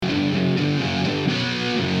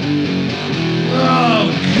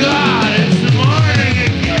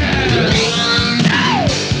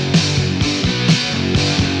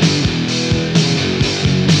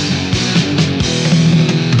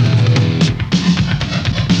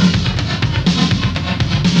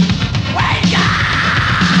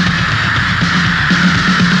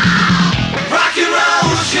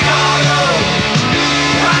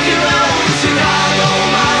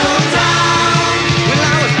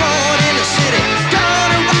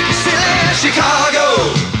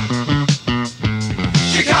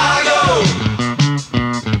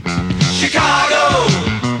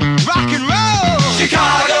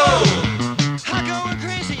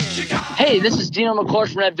this is Dino McCord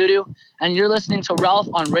from Red Voodoo, and you're listening to Ralph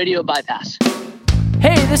on RadioBypass.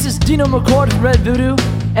 Hey, this is Dino McCord from Red Voodoo,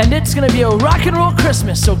 and it's gonna be a rock and roll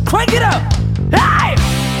Christmas, so crank it up! Hey!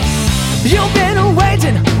 You've been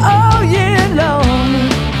waiting all year long.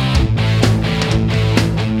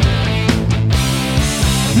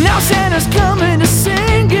 Now Santa's coming to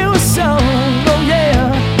sing you a song, oh yeah.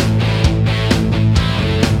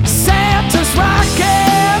 Santa's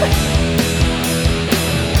rocking,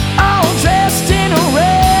 all dressed in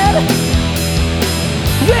red,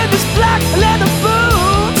 with his black leather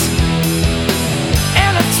boots,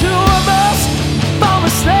 and the two of us on a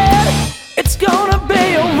sled. It's gonna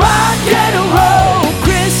be a rock and roll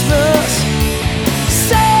Christmas.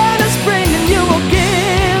 Santa's bringing you a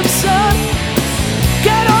gift, son.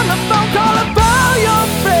 Get on the phone, call up all your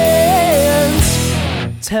friends.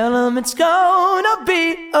 Tell them it's gonna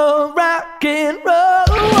be a rock and roll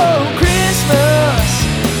Christmas.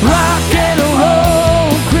 Rock and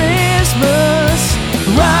roll Christmas.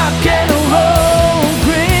 Rock and roll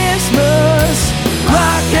Christmas.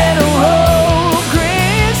 Rock and roll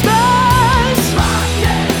Christmas. Rock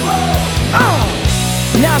and roll. Oh,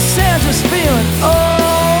 now Santa's feeling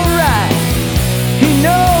alright. He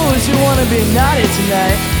knows you wanna be naughty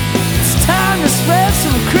tonight. It's time to spread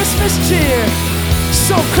some Christmas cheer.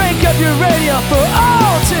 So crank up your radio for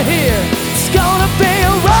all to hear. It's gonna be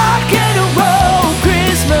a rock and roll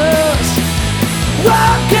Christmas.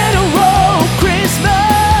 Rock and roll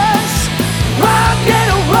Christmas. Rock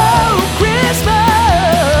and roll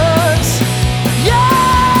Christmas.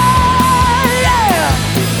 Yeah, yeah.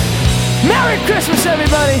 Merry Christmas,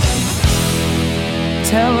 everybody.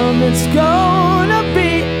 Tell them it's gonna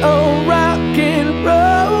be a rock and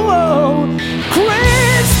roll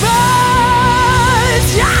Christmas.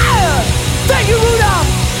 Yeah! Thank you, Rudolph.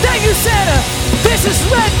 Thank you, Santa. This is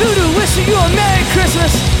Red Voodoo wishing you a Merry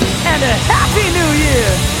Christmas and a Happy New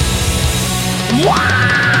Year. Wow!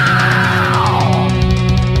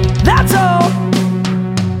 That's all.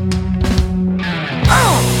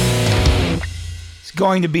 Oh! It's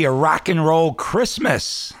going to be a rock and roll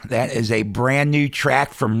Christmas. That is a brand new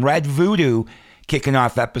track from Red Voodoo, kicking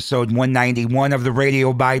off episode 191 of the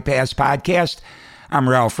Radio Bypass podcast. I'm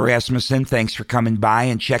Ralph Rasmussen. Thanks for coming by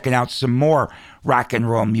and checking out some more rock and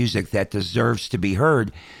roll music that deserves to be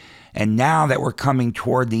heard. And now that we're coming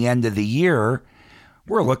toward the end of the year,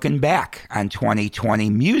 we're looking back on 2020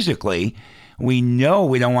 musically. We know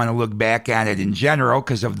we don't want to look back on it in general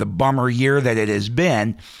because of the bummer year that it has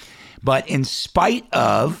been. But in spite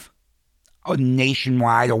of a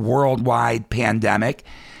nationwide, a worldwide pandemic,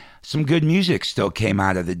 some good music still came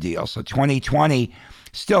out of the deal. So 2020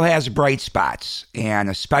 still has bright spots, and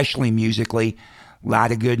especially musically, a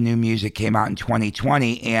lot of good new music came out in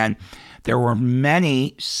 2020, and there were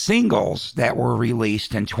many singles that were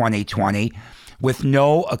released in 2020 with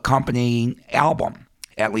no accompanying album,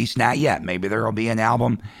 at least not yet. Maybe there will be an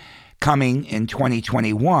album coming in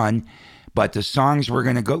 2021, but the songs we're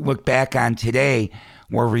going to look back on today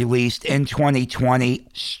were released in 2020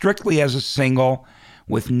 strictly as a single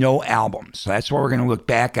with no album. So that's what we're going to look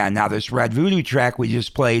back on. Now, this Red Voodoo track we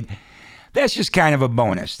just played, that's just kind of a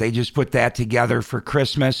bonus. They just put that together for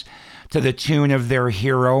Christmas to the tune of their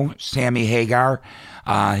hero, Sammy Hagar,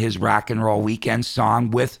 his rock and roll weekend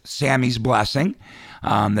song with Sammy's blessing,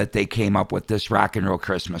 that they came up with this rock and roll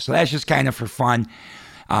Christmas. So that's just kind of for fun,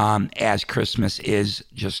 as Christmas is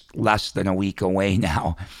just less than a week away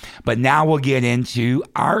now. But now we'll get into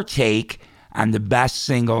our take on the best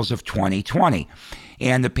singles of 2020.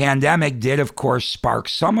 And the pandemic did, of course, spark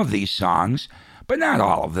some of these songs, but not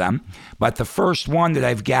all of them. But the first one that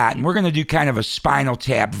I've got, and we're going to do kind of a Spinal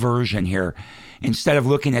Tap version here. Instead of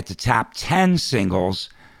looking at the top 10 singles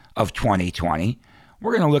of 2020,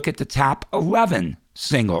 we're going to look at the top 11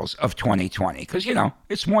 singles of 2020, because, you know,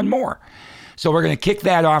 it's one more. So we're going to kick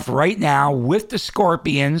that off right now with the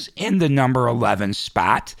Scorpions in the number 11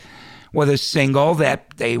 spot with a single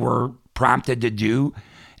that they were prompted to do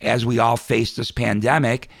as we all face this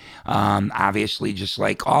pandemic. Obviously, just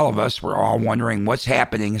like all of us, we're all wondering what's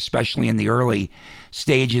happening, especially in the early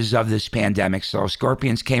stages of this pandemic. So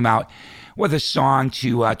Scorpions came out with a song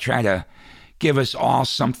to try to give us all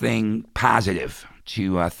something positive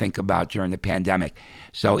to think about during the pandemic.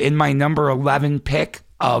 So in my number 11 pick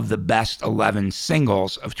of the best 11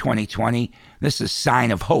 singles of 2020, this is Sign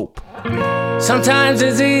of Hope. Sometimes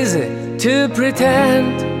it's easy to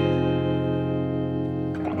pretend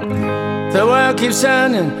the world keeps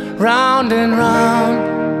turning round and round,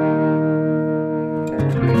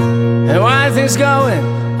 and while things going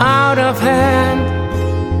out of hand,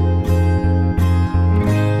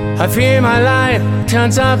 I fear my life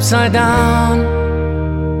turns upside down.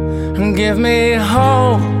 Give me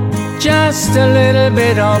hope, just a little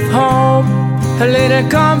bit of hope, a little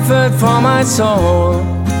comfort for my soul.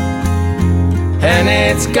 And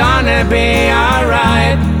it's gonna be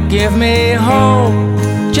alright. Give me hope,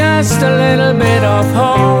 just a little bit of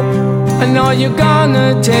hope. I know you're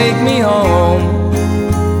gonna take me home,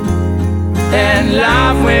 and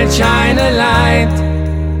love will shine a light.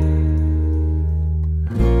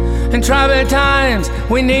 In troubled times,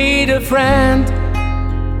 we need a friend.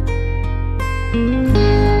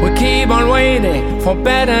 We keep on waiting for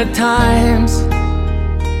better times.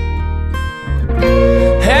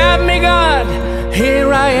 Help me, God,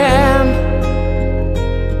 here I am,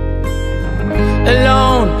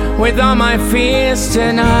 alone with all my fears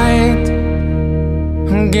tonight.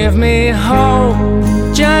 Give me hope,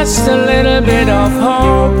 just a little bit of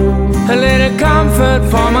hope, a little comfort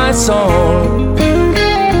for my soul.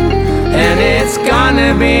 And it's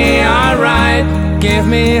gonna be alright. Give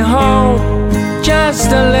me hope,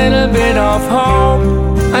 just a little bit of hope.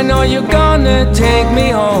 I know you're gonna take me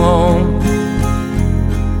home,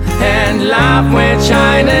 and love will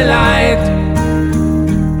shine a light.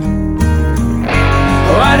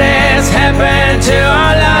 What has happened to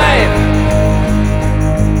our life?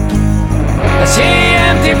 I see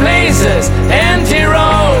empty places, empty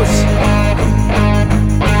roads.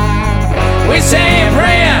 We say a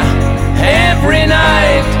prayer every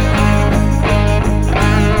night,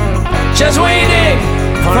 just waiting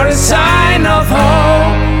for a sign of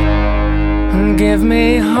hope. Give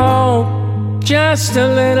me hope, just a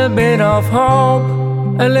little bit of hope,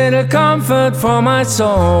 a little comfort for my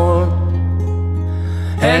soul.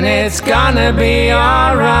 And it's gonna be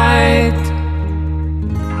alright.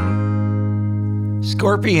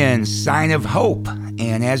 Scorpions, Sign of Hope.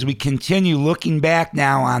 And as we continue looking back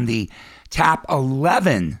now on the top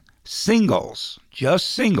 11 singles,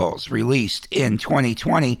 just singles, released in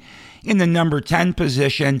 2020, in the number 10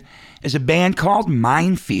 position is a band called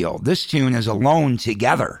Minefield. This tune is Alone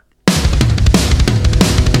Together.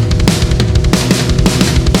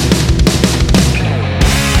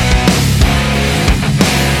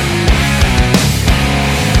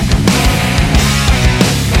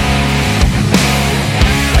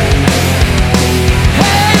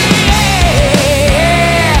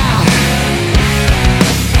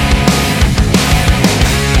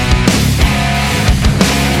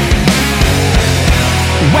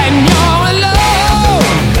 When you're alone,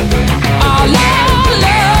 all alone,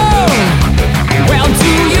 well,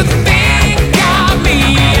 do you think of me?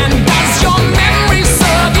 And does your memory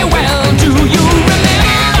serve you well? Do you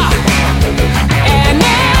remember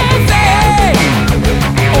anything?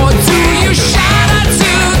 Or do you shudder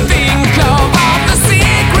to think of all the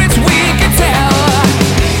secrets we could tell?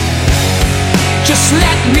 Just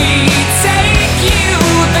let me take you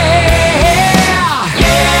there.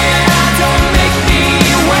 Yeah, don't make me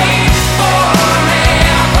wait.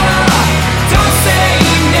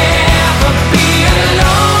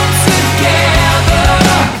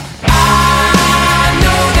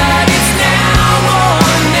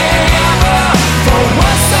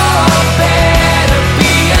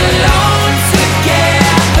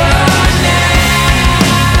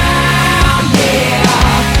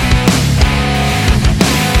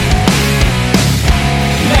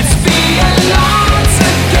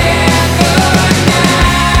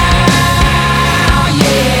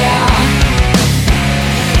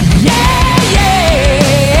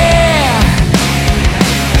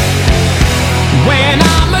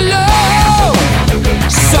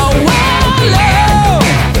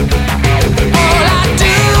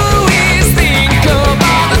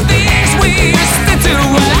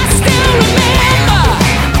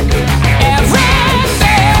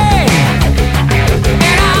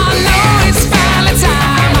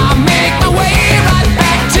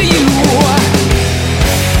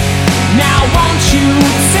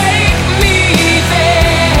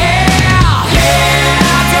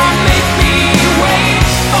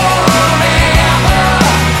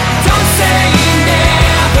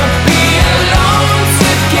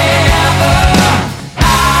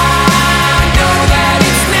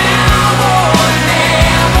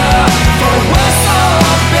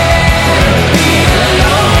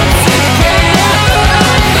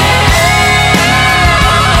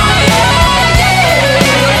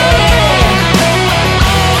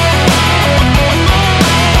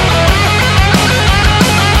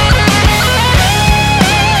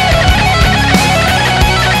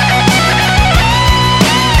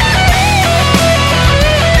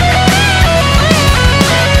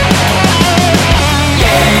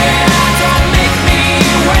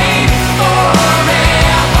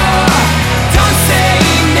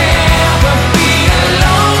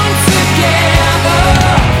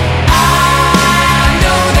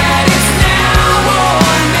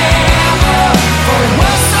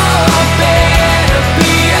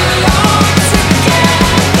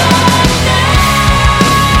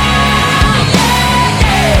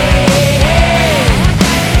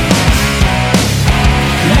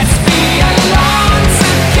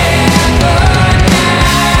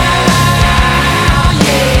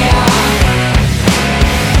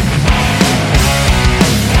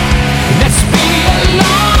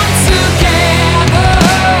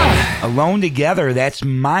 Alone Together, that's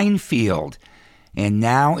Minefield. And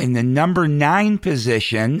now in the number 9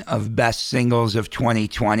 position of best singles of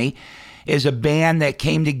 2020 is a band that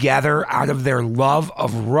came together out of their love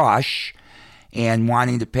of Rush and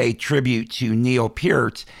wanting to pay tribute to Neil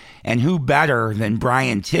Peart. And who better than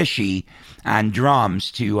Brian Tichy on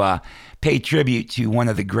drums to pay tribute to one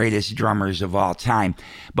of the greatest drummers of all time.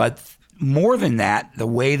 But more than that, the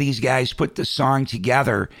way these guys put the song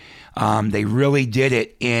together, they really did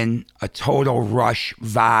it in a total Rush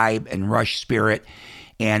vibe and Rush spirit.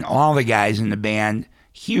 And all the guys in the band,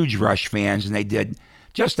 huge Rush fans, and they did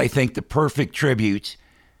just, I think, the perfect tribute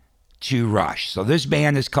to Rush. So this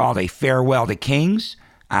band is called A Farewell to Kings,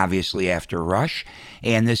 obviously after Rush,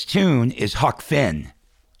 and this tune is Huck Finn.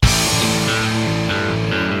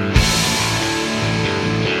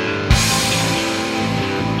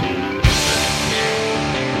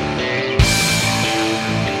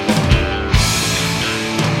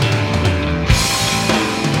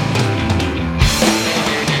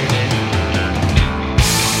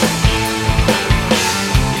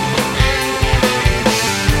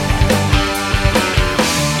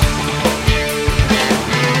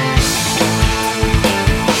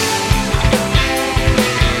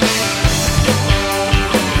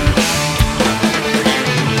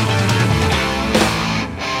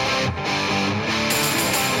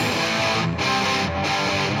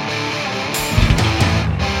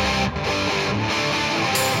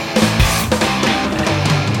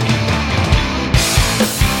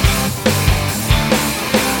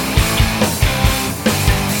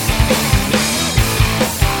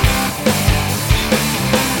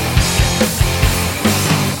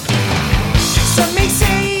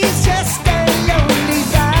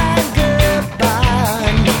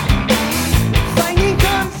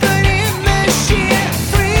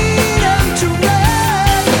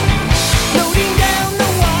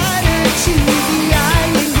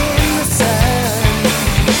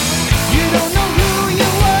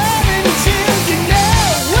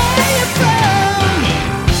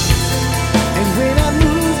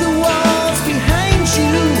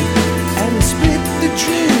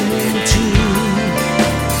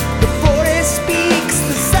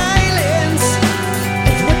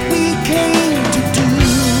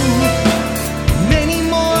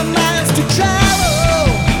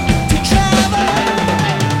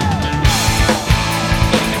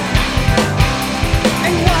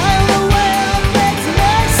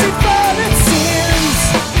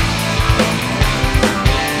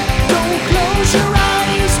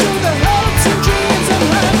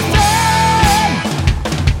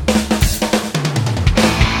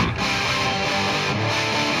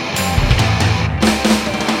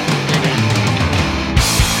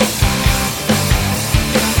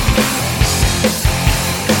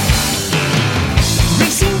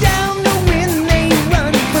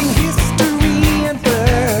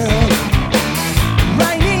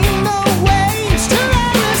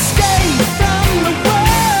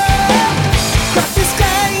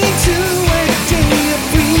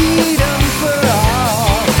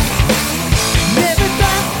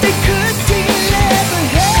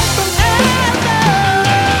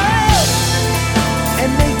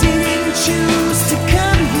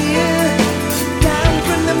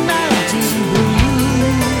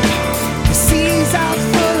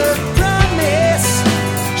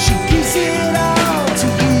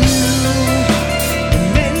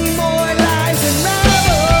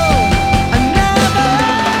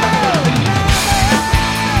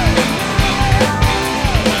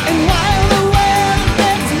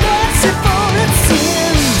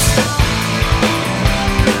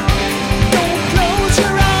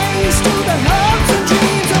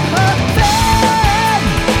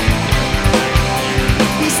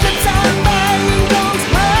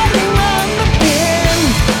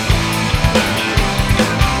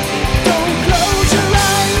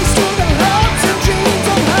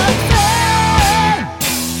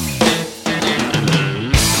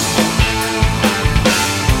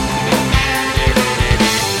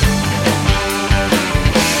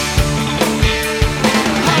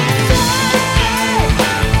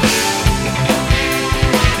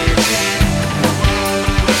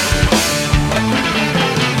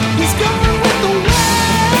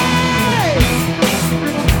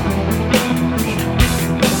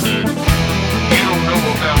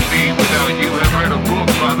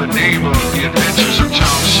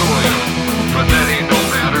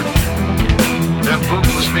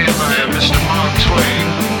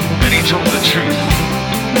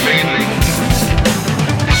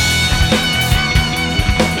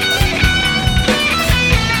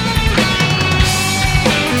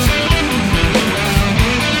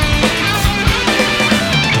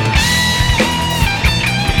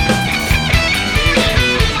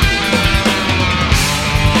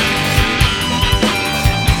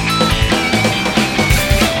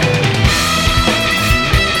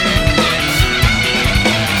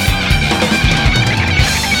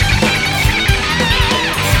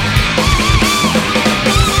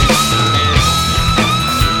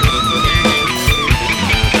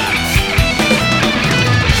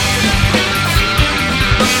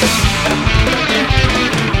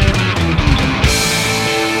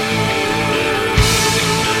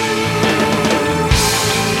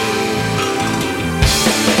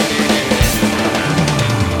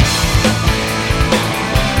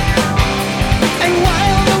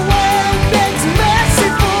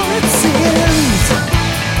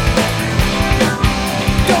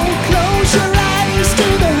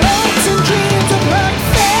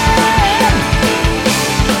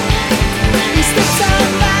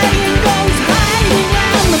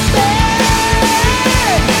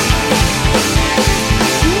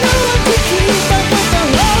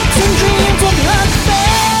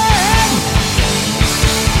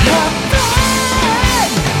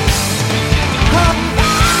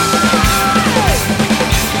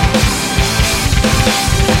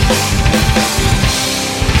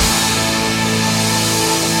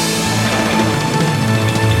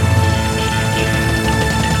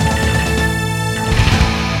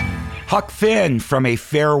 Huck Finn from A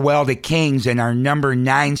Farewell to Kings in our number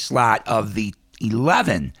 9 slot of the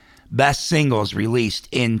 11 best singles released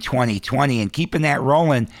in 2020. And keeping that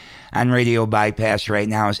rolling on Radio Bypass right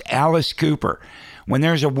now is Alice Cooper. When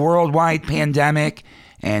there's a worldwide pandemic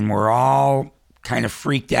and we're all kind of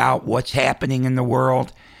freaked out what's happening in the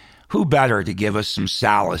world, who better to give us some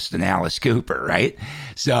solace than Alice Cooper, right?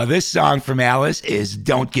 So this song from Alice is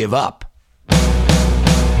Don't Give Up.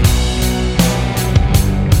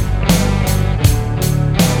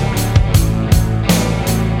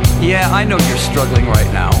 Yeah, I know you're struggling right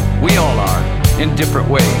now. We all are, in different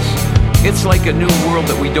ways. It's like a new world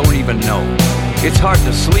that we don't even know. It's hard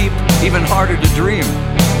to sleep, even harder to dream.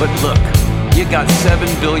 But look, you got 7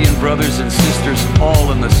 billion brothers and sisters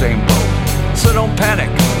all in the same boat. So don't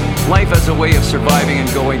panic. Life has a way of surviving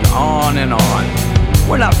and going on and on.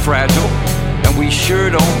 We're not fragile, and we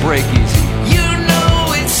sure don't break easy. You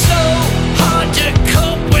know it's so hard to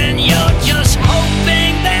cope when you're just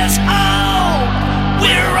hoping there's hope.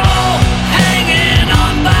 We're all hanging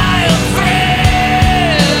on by a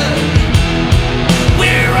thread.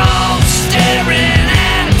 We're all staring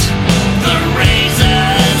at the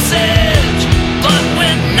razor's edge, but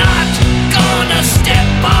we're not gonna step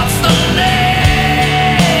off the ledge.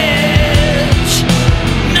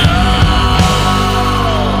 No.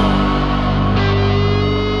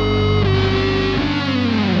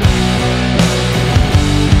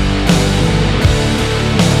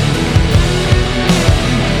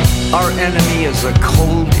 Our enemy is a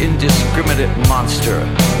cold, indiscriminate monster.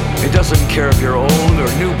 It doesn't care if you're old or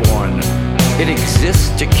newborn. It exists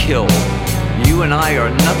to kill. You and I are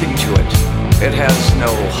nothing to it. It has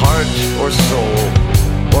no heart or soul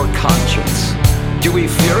or conscience. Do we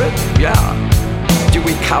fear it? Yeah. Do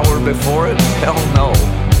we cower before it? Hell no.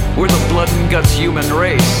 We're the blood and guts human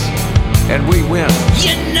race, and we win.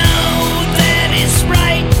 You know that is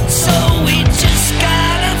right, so we just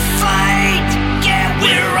gotta fight. Yeah,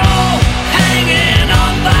 we're all hanging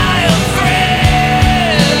on by a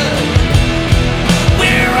thread.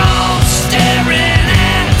 We're all staring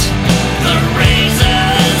at the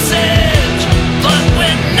razor's edge, but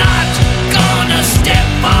we're not gonna step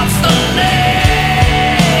off the ledge.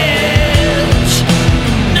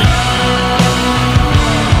 No.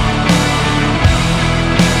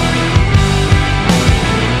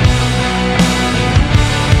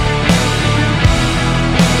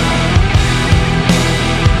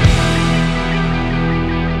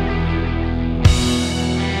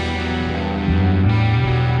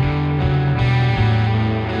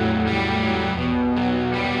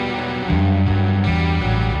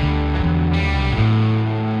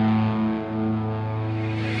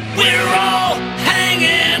 We're all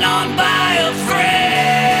hanging on by a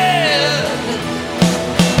thread.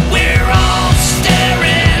 We're all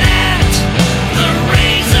staring at the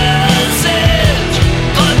razor's edge,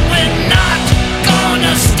 but we're not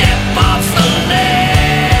gonna step off the ledge.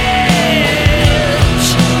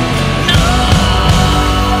 No.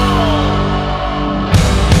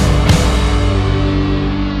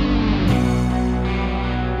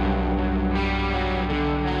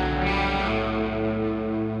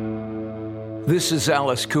 This is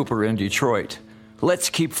Alice Cooper in Detroit. Let's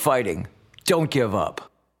keep fighting. Don't give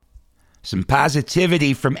up. Some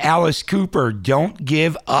positivity from Alice Cooper, Don't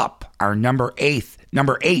Give Up, our number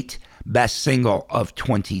 8 best single of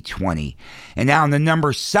 2020. And now in the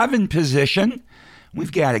number 7 position,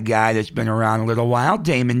 we've got a guy that's been around a little while,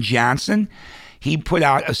 Damon Johnson. He put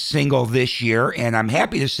out a single this year, and I'm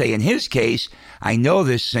happy to say in his case, I know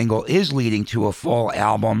this single is leading to a full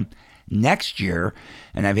album next year,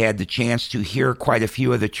 and I've had the chance to hear quite a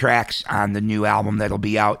few of the tracks on the new album that'll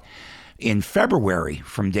be out in February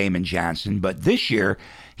from Damon Johnson. But this year,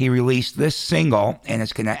 he released this single, and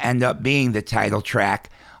it's going to end up being the title track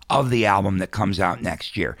of the album that comes out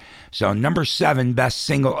next year. So number 7 best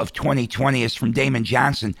single of 2020 is from Damon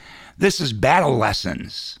Johnson. This is Battle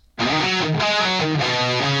Lessons.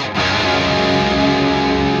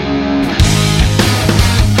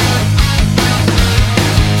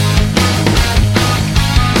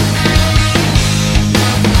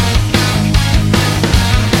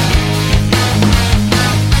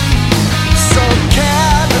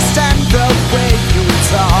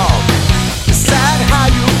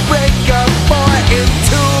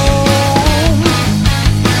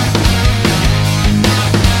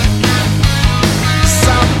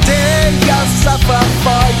 Suffer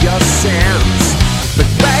for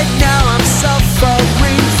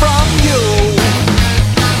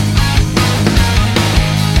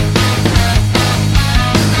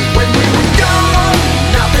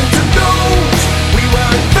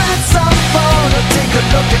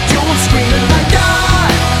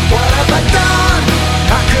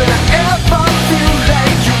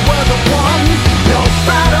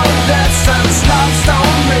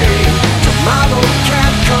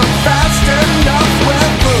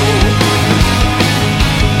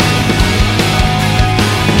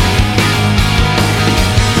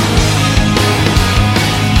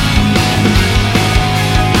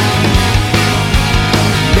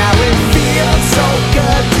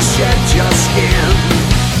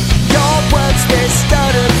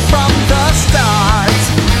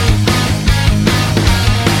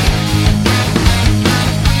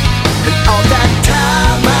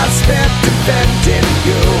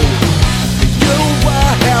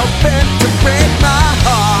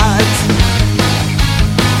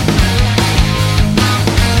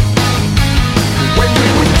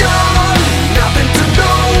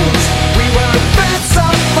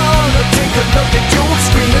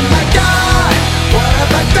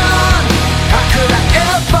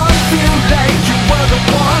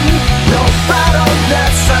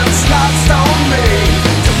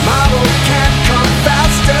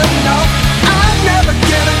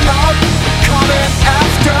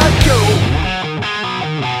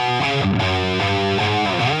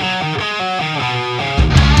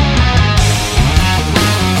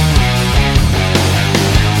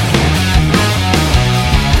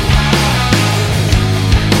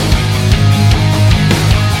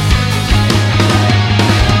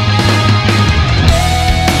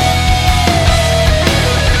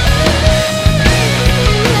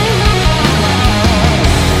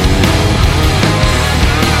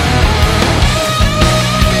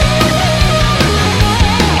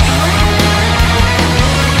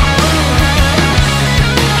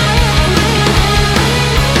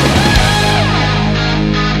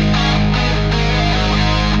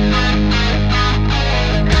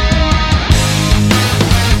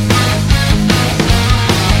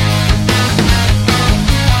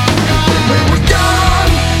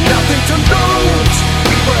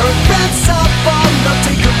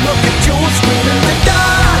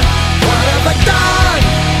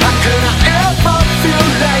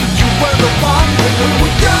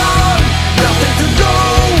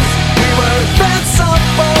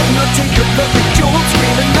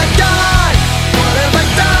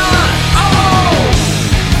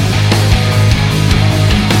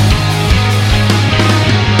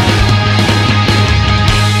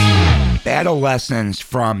Adolescence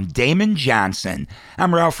from Damon Johnson.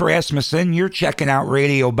 I'm Ralph Rasmussen. You're checking out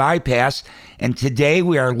Radio Bypass, and today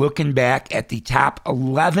we are looking back at the top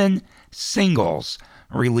 11 singles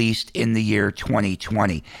released in the year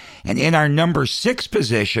 2020. And in our number 6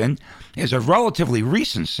 position is a relatively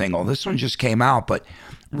recent single. This one just came out, but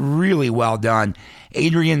really well done.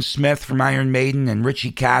 Adrian Smith from Iron Maiden and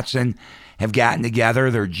Richie Kotzen have gotten together.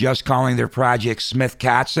 They're just calling their project Smith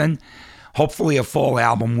Kotzen. Hopefully a full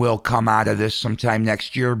album will come out of this sometime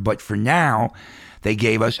next year, but for now, they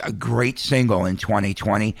gave us a great single in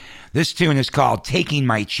 2020. This tune is called Taking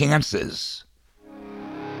My Chances.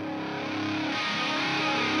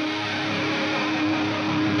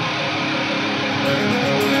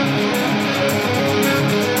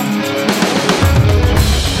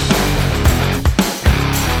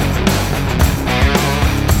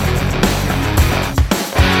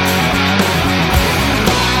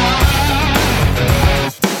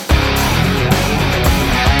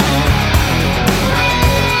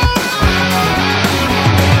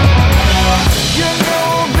 You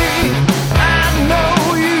know me,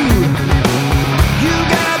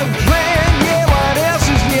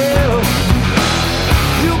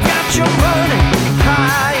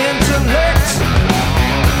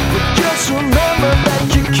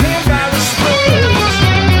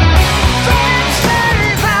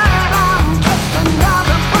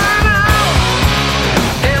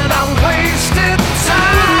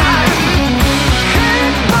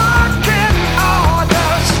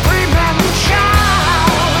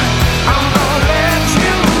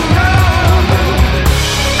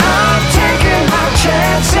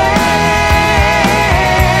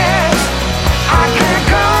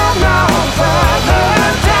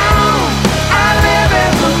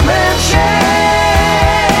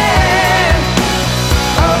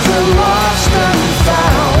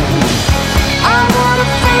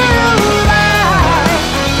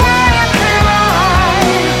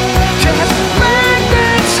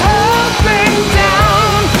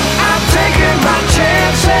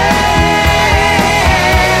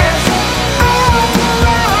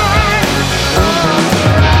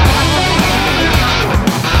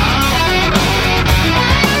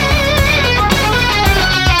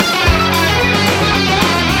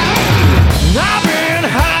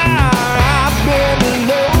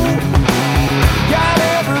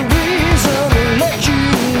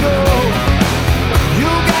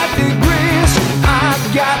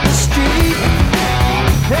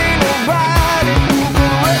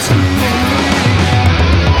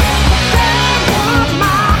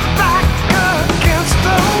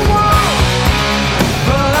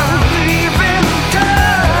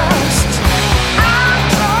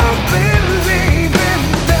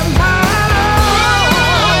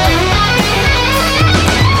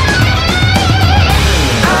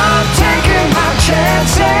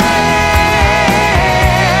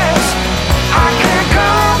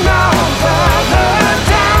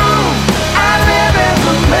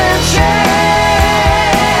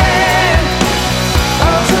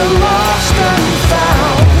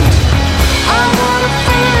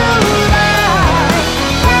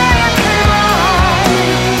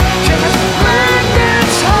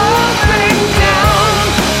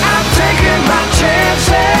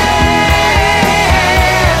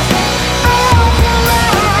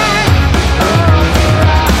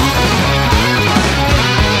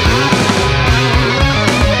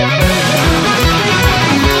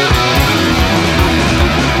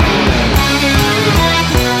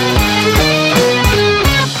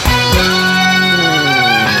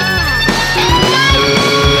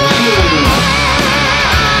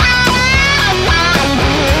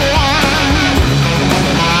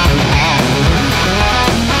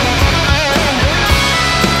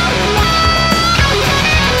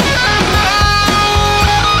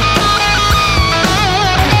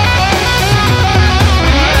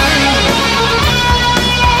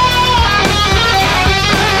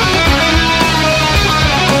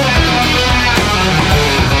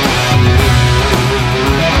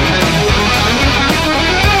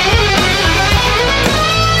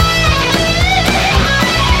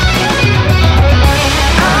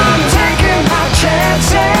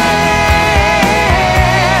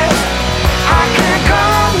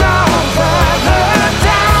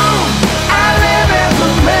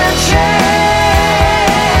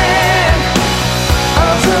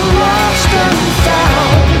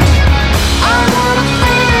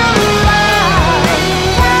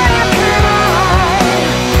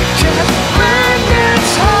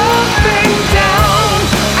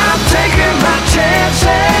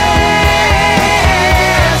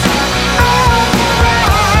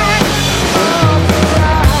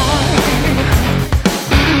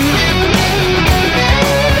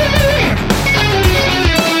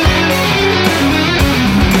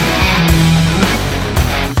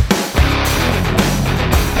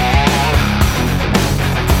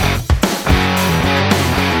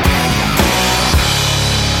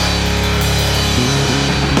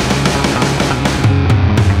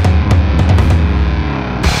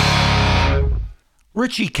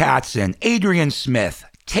 Richie Kotzen, Adrian Smith,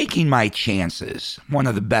 Taking My Chances, one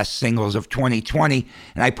of the best singles of 2020,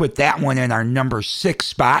 and I put that one in our number 6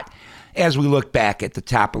 spot. As we look back at the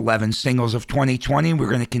top 11 singles of 2020, we're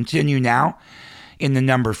going to continue now in the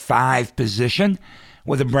number 5 position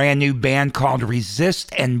with a brand new band called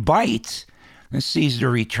Resist&Bite. This sees the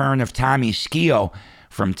return of Tommy Skeoch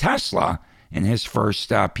from Tesla and his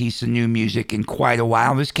first piece of new music in quite a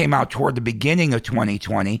while. This came out toward the beginning of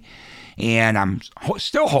 2020, and I'm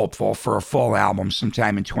still hopeful for a full album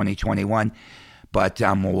sometime in 2021, but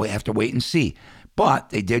we'll have to wait and see. But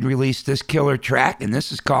they did release this killer track, and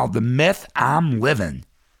this is called The Myth I'm Living.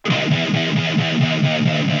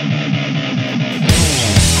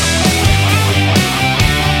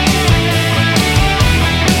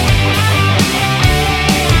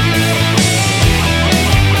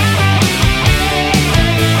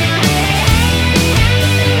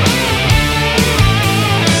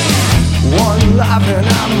 One life and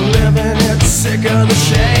I'm living it, sick of the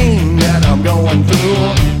shame that I'm going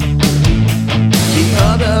through. The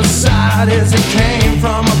other side is it came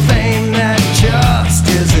from a fame that just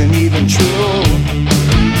isn't even true.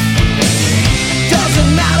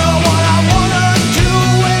 Doesn't matter what I wanna do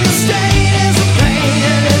when the stain is a pain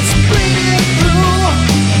and it's bleeding through.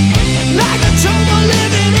 Like a tumor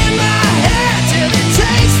living in my head till it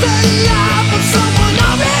takes the life of someone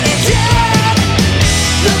already dead.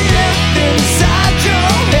 The myth inside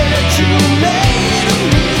your head you made of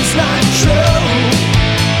me is not true.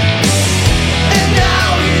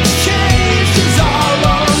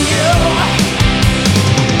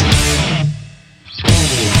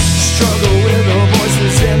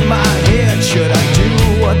 In my head, should I do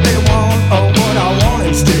what they want or what I want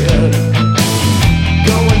instead?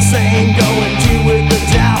 Go insane, go and deal with the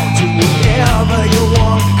doubt. Do whatever you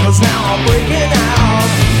want, cause now I'm breaking out.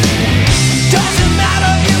 Doesn't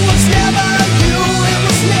matter, it was never you, it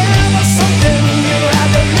was never something you had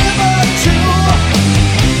to live up to.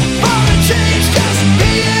 For a change, just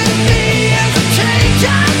being me is a change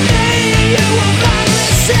I need. You will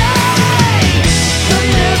finally say the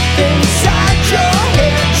myth inside your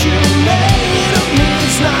head you made of me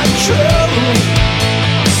is not true.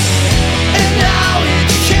 And now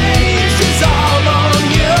it's changed, it's all on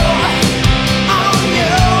you, on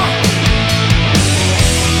you.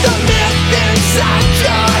 The myth inside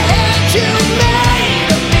your head you made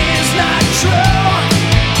of me is not true.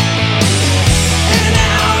 And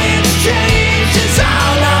now it's changed, it's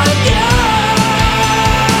all on you.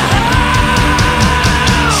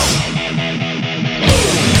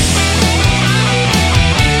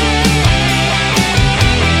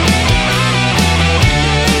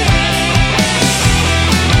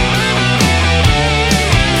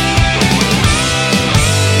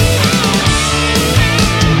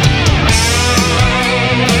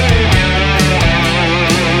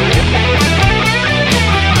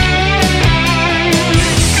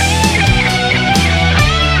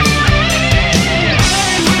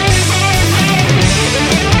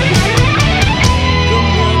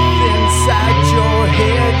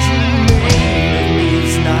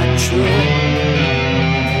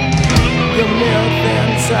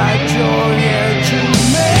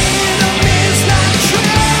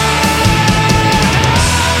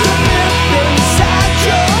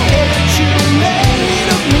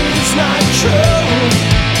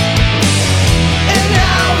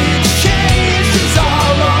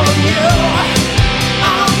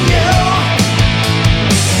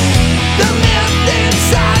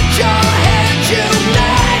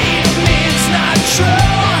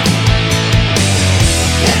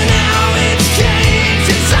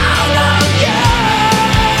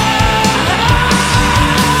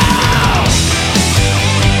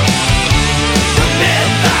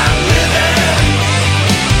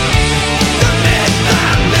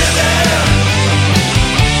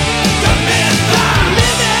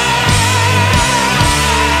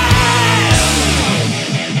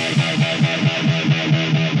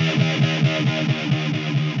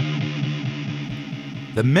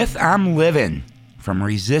 The Myth I'm Living from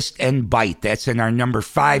Resist&Bite. That's in our number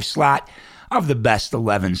 5 slot of the best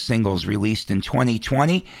 11 singles released in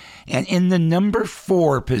 2020. And in the number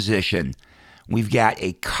 4 position, we've got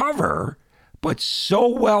a cover, but so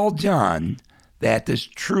well done that this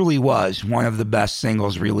truly was one of the best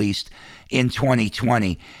singles released in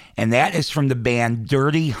 2020. And that is from the band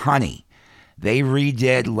Dirty Honey. They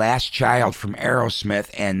redid Last Child from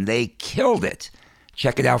Aerosmith, and they killed it.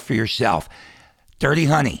 Check it out for yourself. Dirty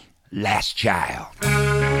Honey, Last Child.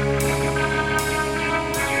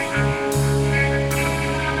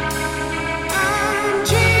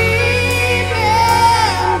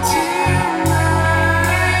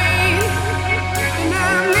 And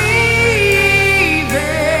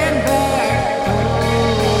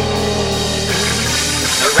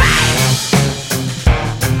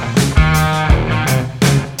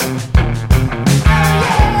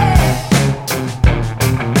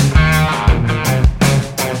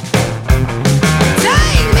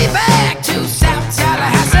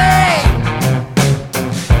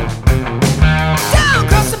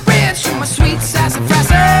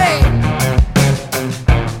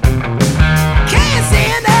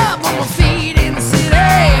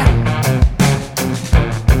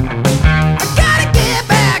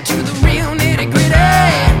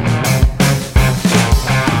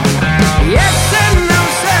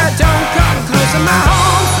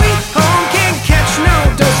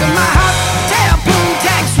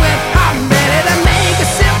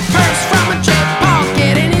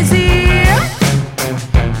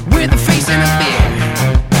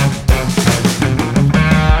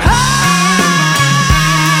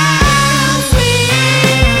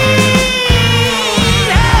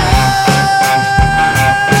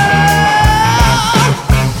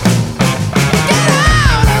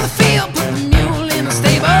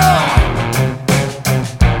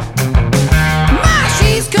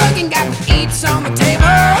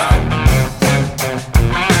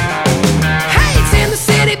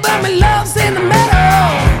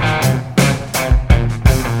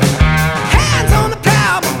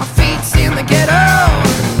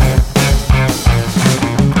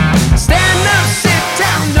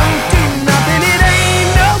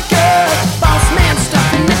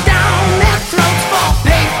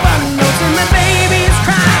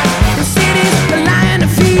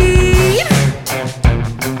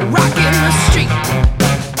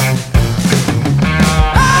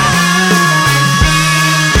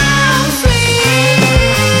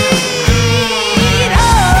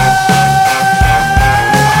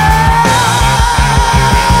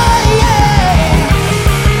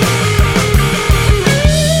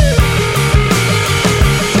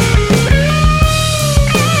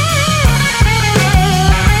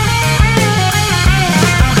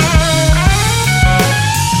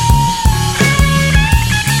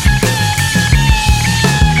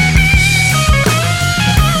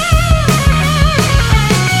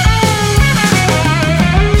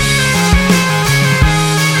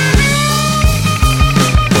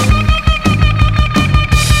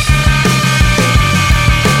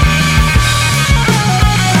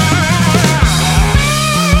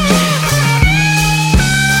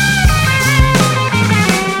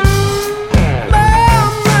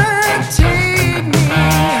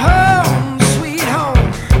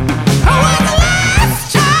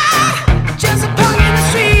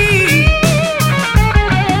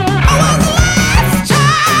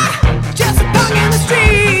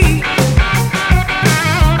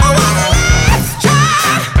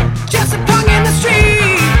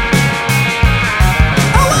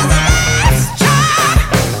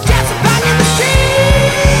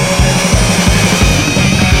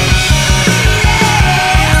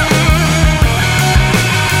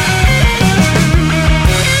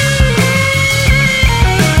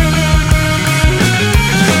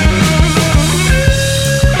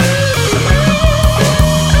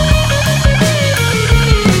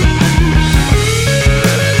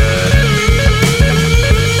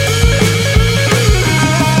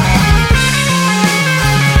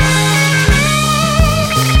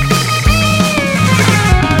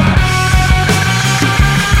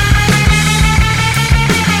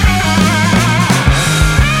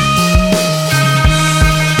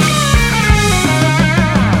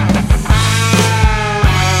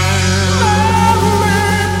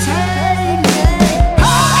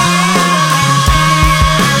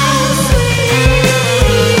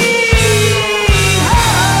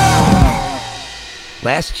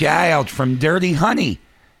Last Child from Dirty Honey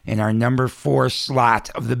in our number 4 slot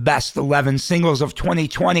of the best 11 singles of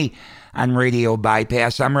 2020 on Radio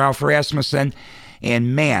Bypass. I'm Ralph Rasmussen,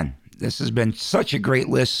 and man, this has been such a great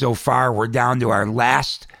list so far. We're down to our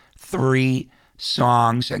last 3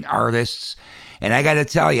 songs and artists, and I got to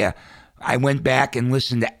tell you, I went back and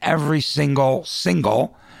listened to every single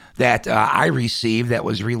that I received that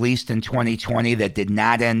was released in 2020 that did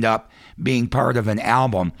not end up being part of an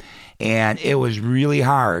album. And it was really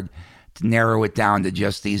hard to narrow it down to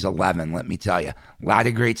just these 11, let me tell you. A lot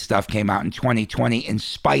of great stuff came out in 2020 in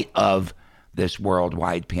spite of this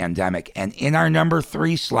worldwide pandemic. And in our number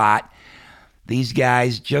 3 slot, these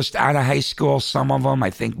guys just out of high school, some of them, I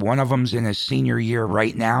think one of them's in his senior year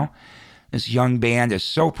right now. This young band is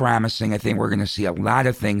so promising. I think we're going to see a lot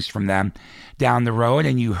of things from them down the road.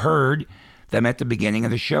 And you heard them at the beginning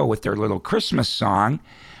of the show with their little Christmas song,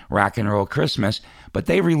 Rock and Roll Christmas. But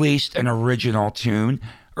they released an original tune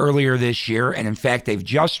earlier this year, and in fact, they're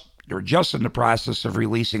just in the process of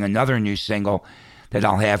releasing another new single that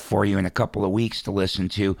I'll have for you in a couple of weeks to listen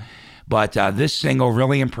to. But this single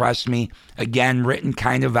really impressed me. Again, written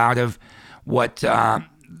kind of out of what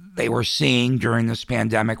they were seeing during this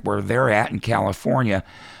pandemic where they're at in California.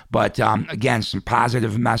 But again, some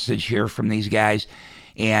positive message here from these guys.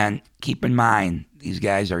 And keep in mind, these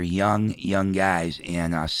guys are young guys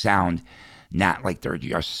and sound not like they're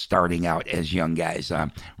just starting out as young guys.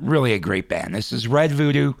 Really a great band. This is Red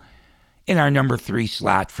Voodoo in our number 3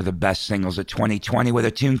 slot for the best singles of 2020 with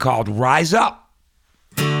a tune called Rise Up.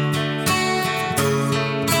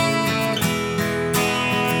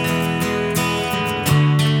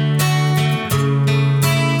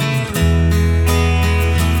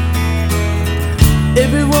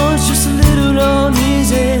 Everyone's just a little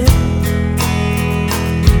uneasy,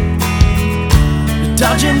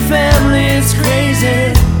 dodging family, it's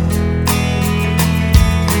crazy.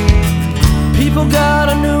 People got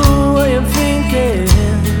a new way of thinking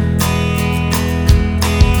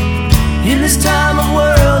in this time of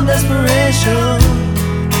world desperation.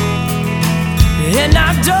 And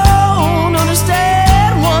I don't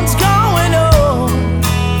understand what's going on,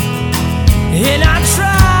 and I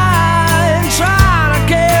try to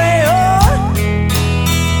carry on.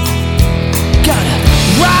 Gotta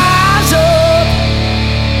rise up,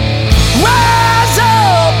 rise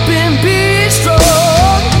up and be strong.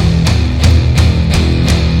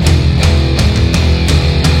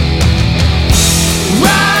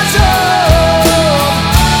 Rise up,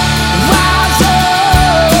 rise up,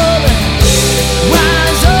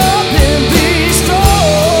 rise up and be strong.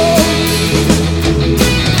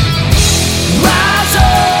 Rise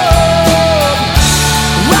up,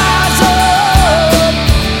 rise up,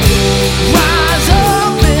 rise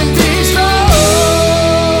up and be strong.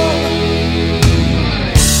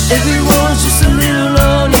 Everyone's just a little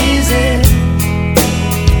uneasy.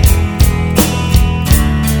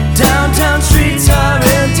 Downtown streets are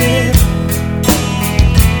empty.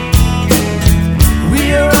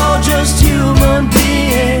 We are all just human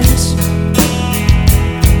beings,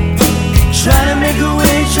 trying to make a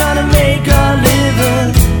way, trying to make our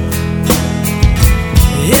living.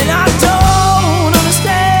 And I don't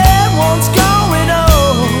understand what's going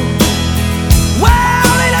on.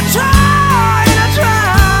 Well, and I try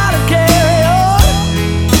to carry on.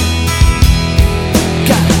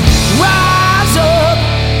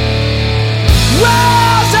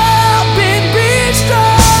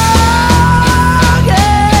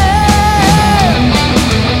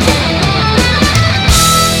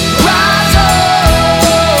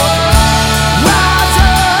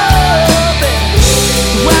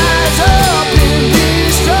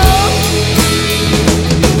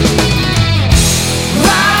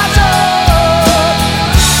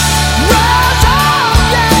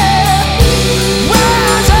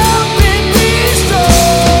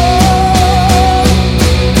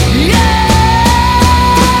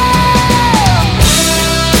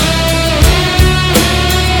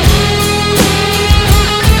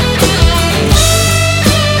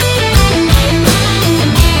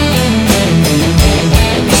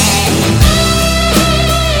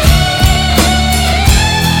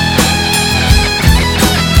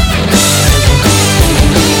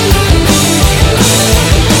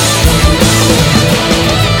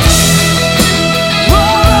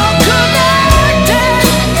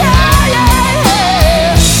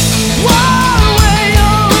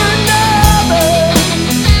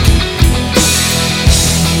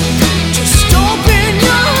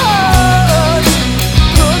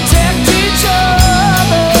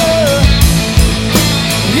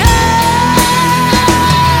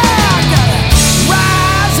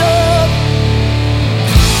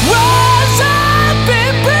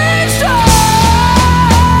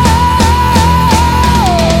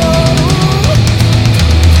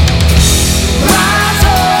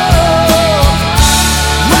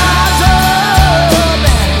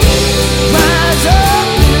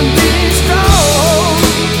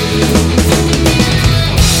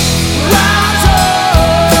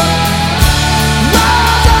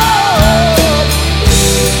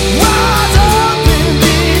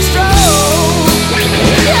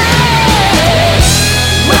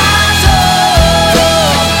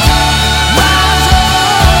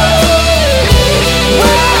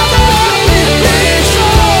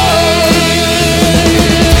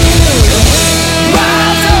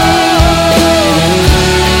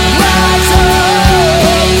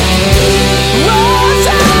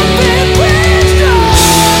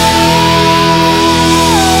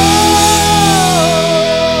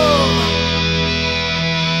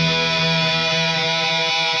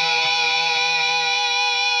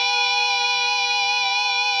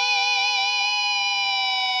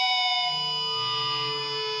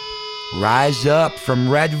 Rise Up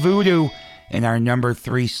from Red Voodoo in our number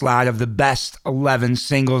 3 slot of the best 11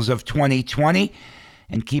 singles of 2020.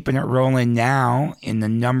 And keeping it rolling now in the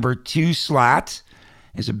number 2 slot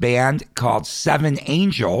is a band called Seven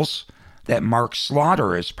Angels that Mark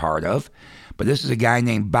Slaughter is part of. But this is a guy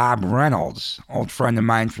named Bob Reynolds, old friend of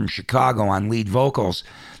mine from Chicago, on lead vocals.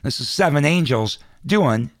 This is Seven Angels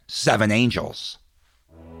doing Seven Angels.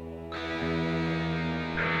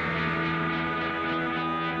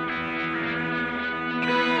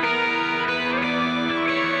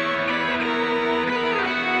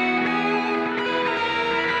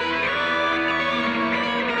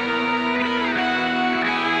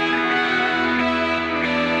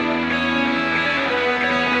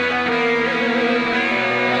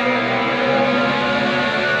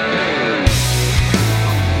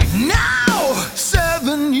 Now,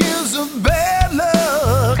 7 years of bad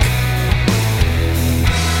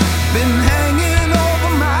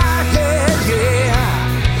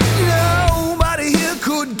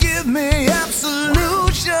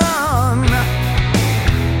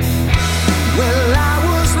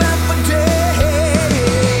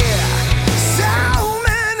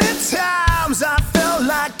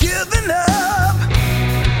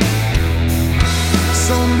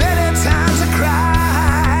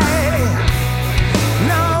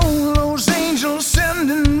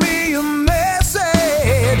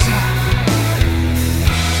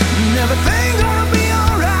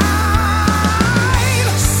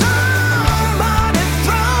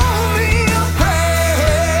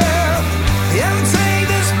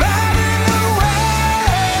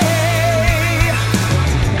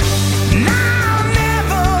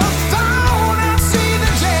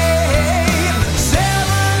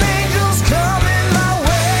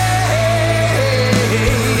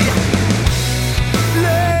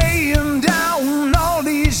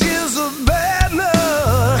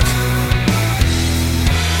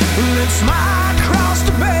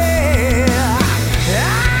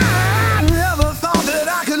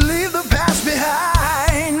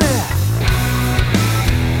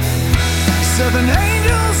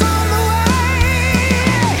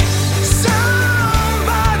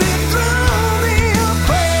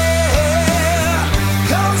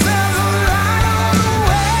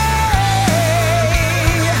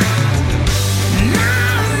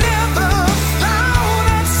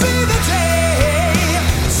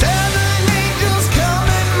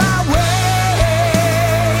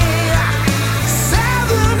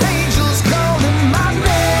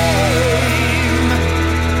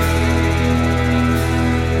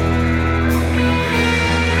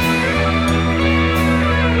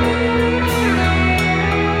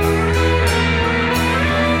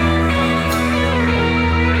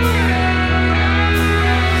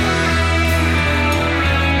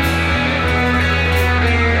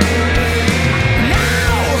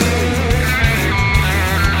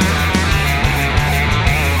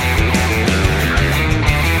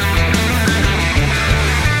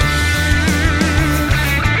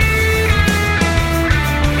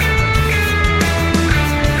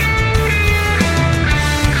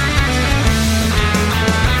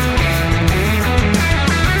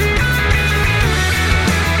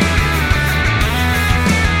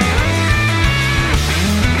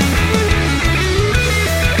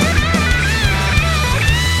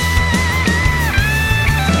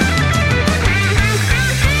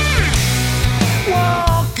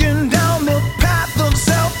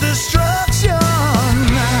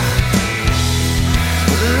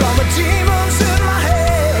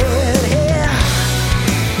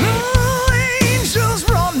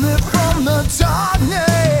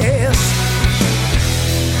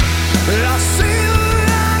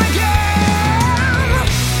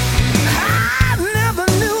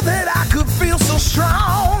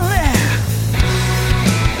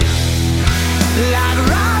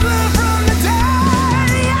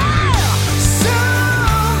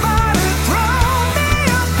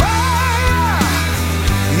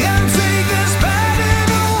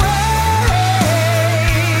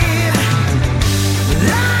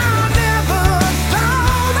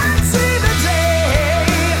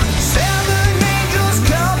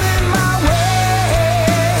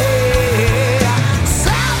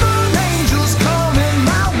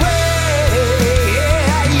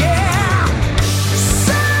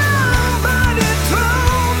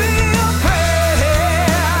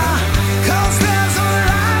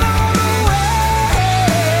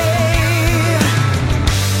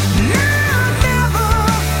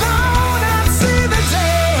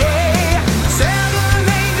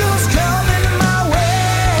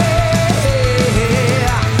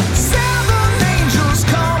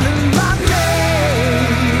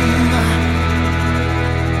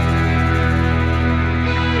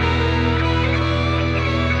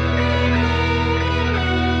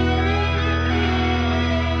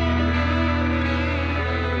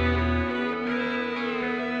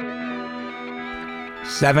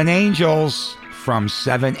Seven Angels from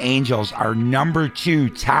Seven Angels, our number 2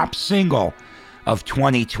 top single of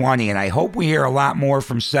 2020. And I hope we hear a lot more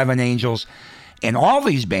from Seven Angels and all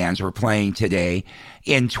these bands we're playing today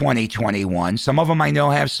in 2021. Some of them I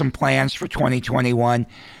know have some plans for 2021.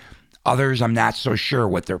 Others, I'm not so sure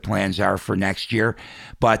what their plans are for next year.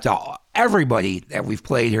 But everybody that we've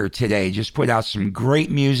played here today just put out some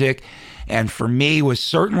great music. And for me, was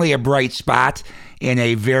certainly a bright spot in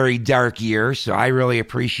a very dark year. So I really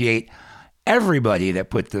appreciate everybody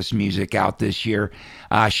that put this music out this year.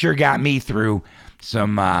 Sure got me through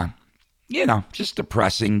some, just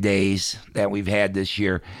depressing days that we've had this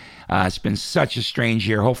year. It's been such a strange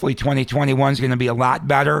year. Hopefully 2021 is going to be a lot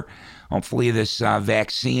better. Hopefully this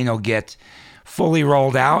vaccine will get fully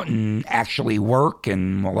rolled out and actually work,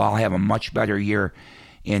 and we'll all have a much better year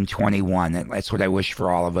in 21. That's what I wish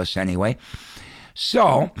for all of us anyway.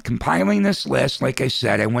 So, compiling this list, like I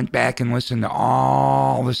said, I went back and listened to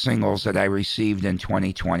all the singles that I received in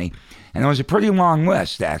 2020. And it was a pretty long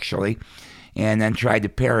list, actually. And then tried to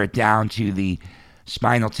pare it down to the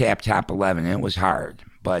Spinal Tap Top 11. And it was hard.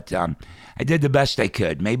 But I did the best I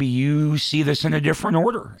could. Maybe you see this in a different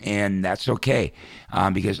order, and that's okay,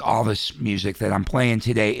 because all this music that I'm playing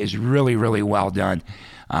today is really, really well done.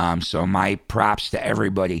 So my props to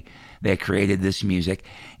everybody that created this music.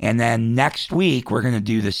 And then next week, we're going to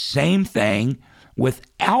do the same thing with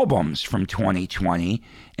albums from 2020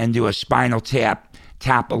 and do a Spinal Tap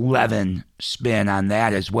Top 11 spin on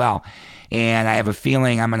that as well. And I have a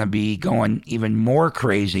feeling I'm going to be going even more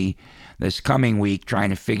crazy this coming week, trying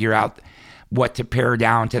to figure out what to pare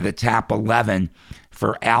down to the top 11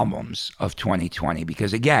 for albums of 2020.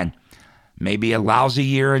 Because again, maybe a lousy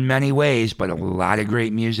year in many ways, but a lot of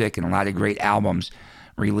great music and a lot of great albums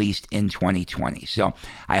released in 2020. So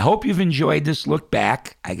I hope you've enjoyed this look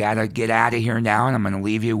back. I got to get out of here now, and I'm going to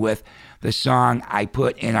leave you with the song I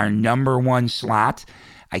put in our number 1 slot.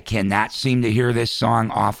 I cannot seem to hear this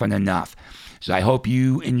song often enough. So I hope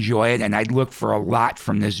you enjoy it, and I'd look for a lot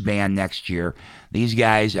from this band next year. These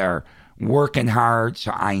guys are working hard,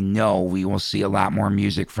 so I know we will see a lot more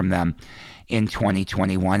music from them in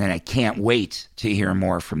 2021, and I can't wait to hear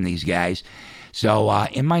more from these guys. So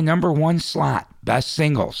in my number 1 slot, best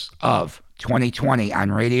singles of 2020 on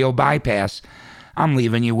Radio Bypass, I'm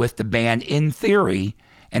leaving you with the band In Theory,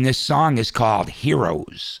 and this song is called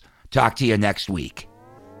Heroes. Talk to you next week.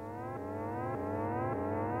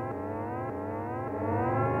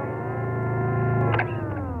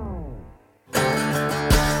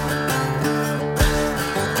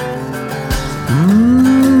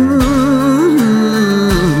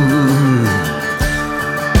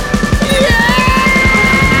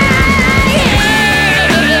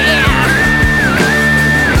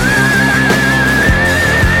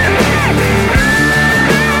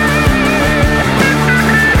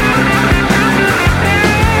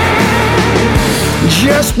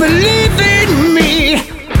 Just believe in me.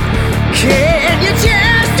 Can you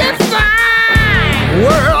testify?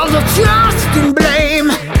 World of trust and